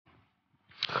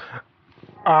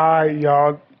Alright,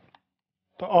 y'all.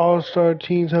 The All Star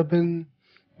teams have been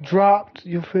dropped.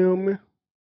 You feel me?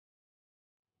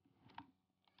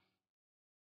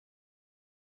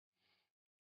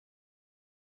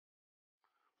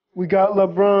 We got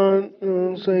LeBron, you know what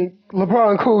I'm saying?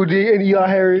 LeBron Cool D and Eli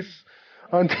Harris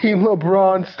on Team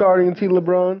LeBron, starting in Team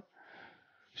LeBron.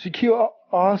 Shaquille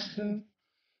Austin.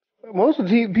 Most of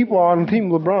the people are on Team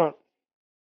LeBron.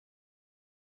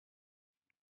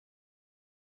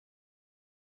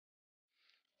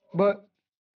 But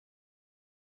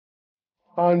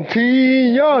on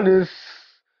Team Giannis,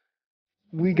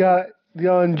 we got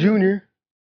Deion Jr.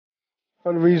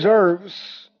 on the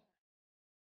reserves.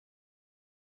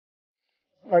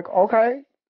 Like, okay.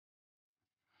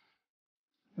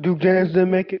 Duke Jennings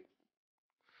didn't make it.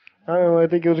 I don't know, I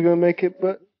think he was going to make it,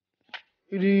 but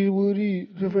it is what it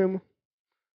is. You feel me?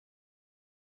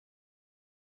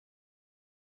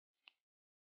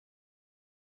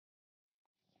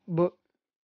 But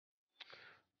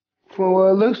from what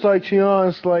it looks like, to be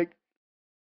honest, like,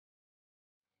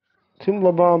 Team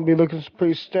LeBron be looking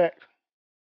pretty stacked.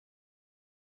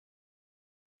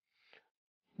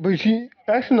 But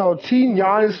actually, no, Team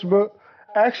Giannis, bro.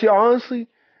 Actually, honestly,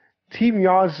 Team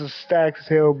Giannis is stacked as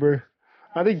hell, bro.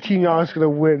 I think Team Giannis gonna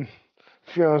win.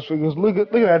 To be honest with you, 'cause look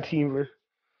at that team, bro.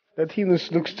 That team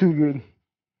just looks too good.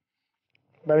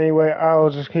 But anyway, I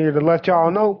was just here to let y'all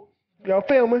know. Y'all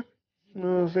feel me? You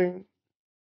know what I'm saying?